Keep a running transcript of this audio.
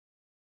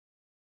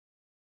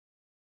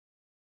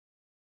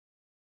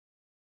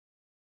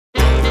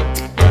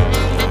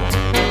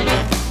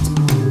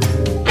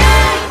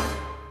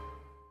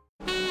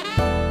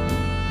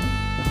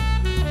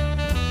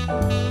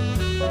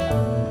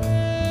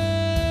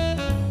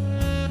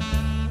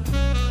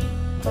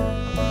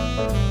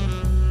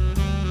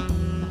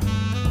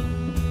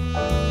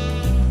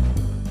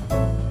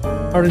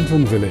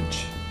Carrington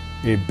Village,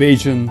 a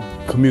Bajan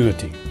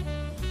community.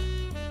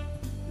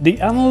 The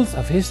annals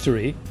of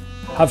history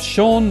have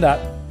shown that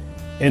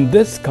in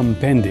this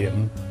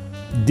compendium,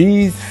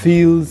 these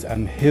fields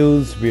and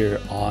hills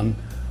we're on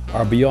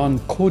are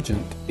beyond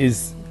cogent.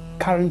 Is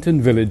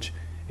Carrington Village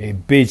a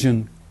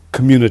Bajan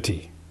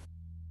community?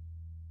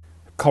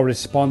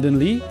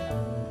 Correspondingly,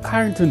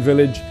 Carrington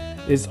Village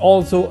is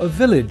also a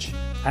village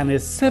and a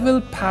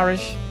civil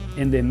parish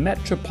in the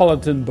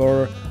metropolitan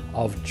borough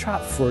of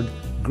Stratford,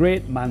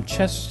 Great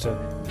Manchester,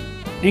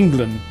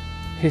 England,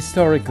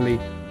 historically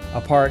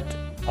a part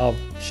of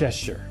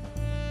Cheshire.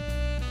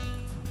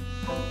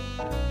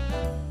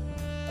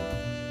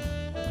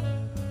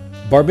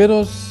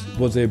 Barbados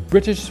was a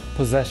British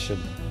possession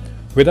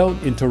without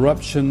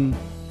interruption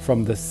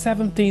from the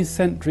 17th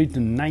century to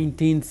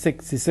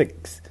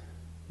 1966,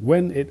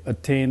 when it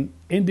attained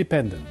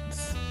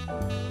independence.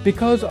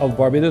 Because of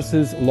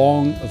Barbados's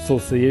long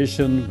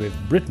association with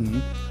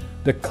Britain,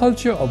 the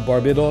culture of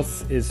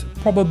Barbados is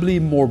probably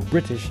more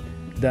British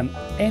than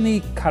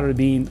any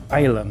Caribbean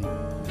island,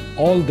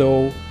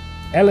 although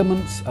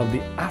elements of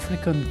the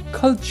African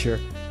culture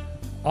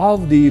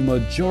of the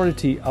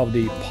majority of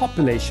the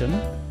population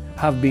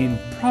have been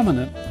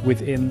prominent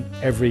within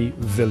every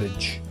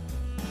village.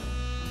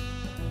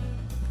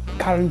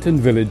 Carrington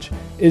Village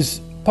is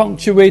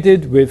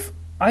punctuated with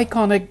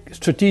iconic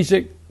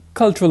strategic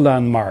cultural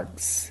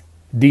landmarks.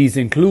 These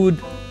include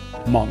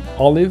Mount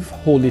Olive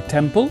Holy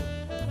Temple,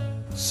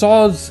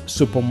 Saw's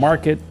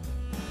Supermarket,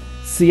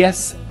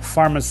 CS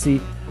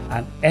Pharmacy,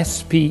 and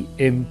SP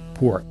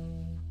Import.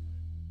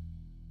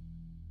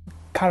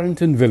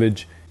 Carrington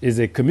Village is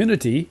a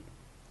community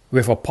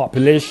with a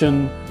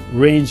population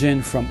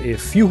ranging from a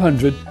few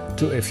hundred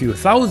to a few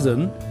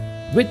thousand,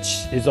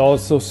 which is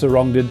also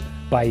surrounded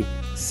by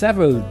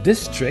several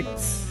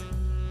districts,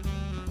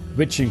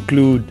 which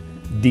include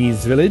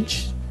Dean's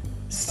Village,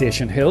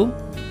 Station Hill,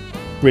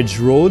 Bridge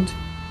Road,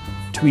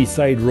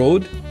 Tweeside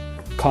Road,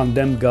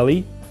 Condemned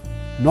Gully,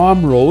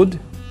 Norm Road,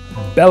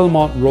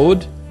 Belmont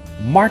Road,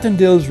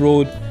 Martindale's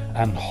Road,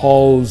 and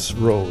Halls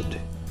Road.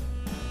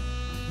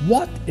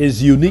 What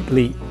is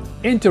uniquely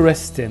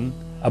interesting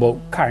about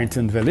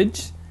Carrington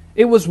Village?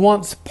 It was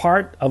once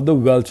part of the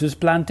Welch's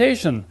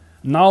Plantation,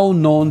 now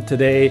known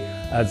today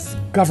as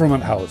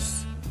Government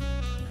House.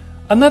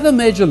 Another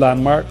major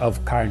landmark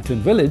of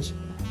Carrington Village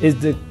is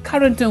the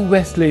Carrington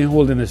Wesleyan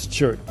Holiness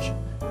Church,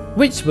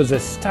 which was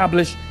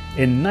established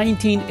in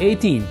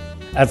 1918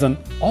 as an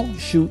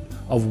offshoot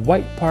of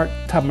White Park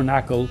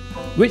Tabernacle,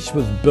 which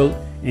was built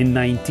in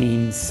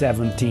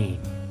 1917.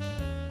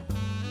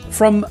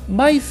 From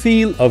my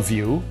field of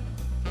view,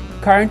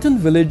 Carrington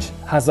Village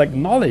has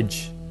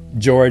acknowledged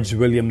George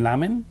William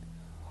Lamin,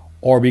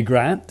 Orbie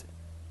Grant,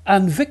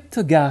 and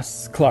Victor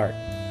Gass Clark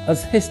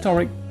as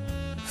historic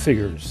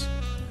figures.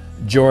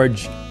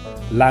 George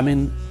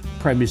Lamin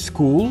Primary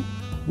School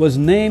was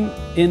named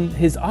in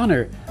his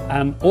honor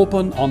and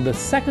opened on the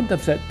 2nd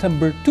of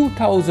September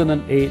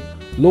 2008,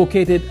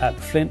 located at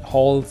Flint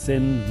Hall,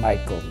 St.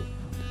 Michael.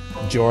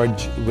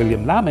 George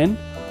William Lamin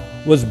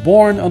was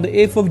born on the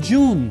 8th of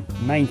June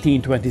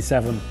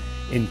 1927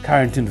 in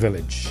Carrington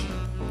Village,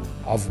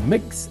 of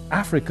mixed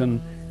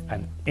African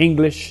and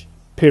English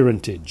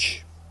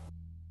parentage.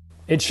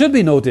 It should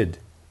be noted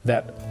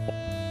that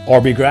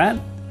Orbie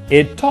Grant,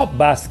 a top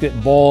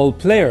basketball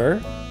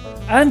player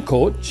and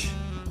coach,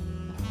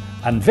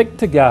 and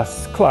Victor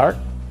Gass Clark,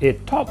 a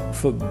top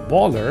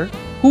footballer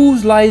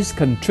whose lives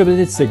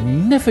contributed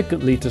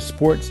significantly to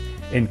sports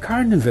in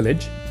Carrington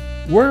Village,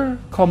 were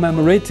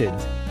commemorated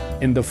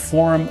in the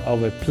form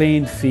of a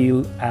playing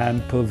field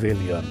and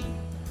pavilion.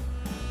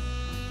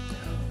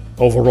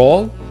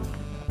 Overall,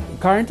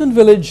 Carrington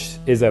Village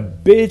is a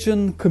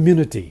Bajan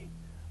community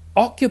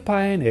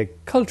occupying a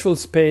cultural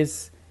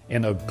space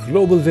in a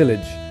global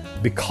village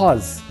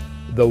because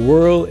the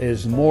world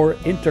is more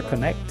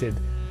interconnected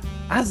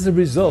as a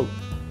result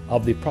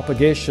of the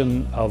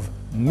propagation of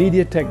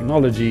media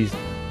technologies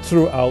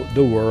throughout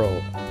the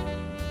world.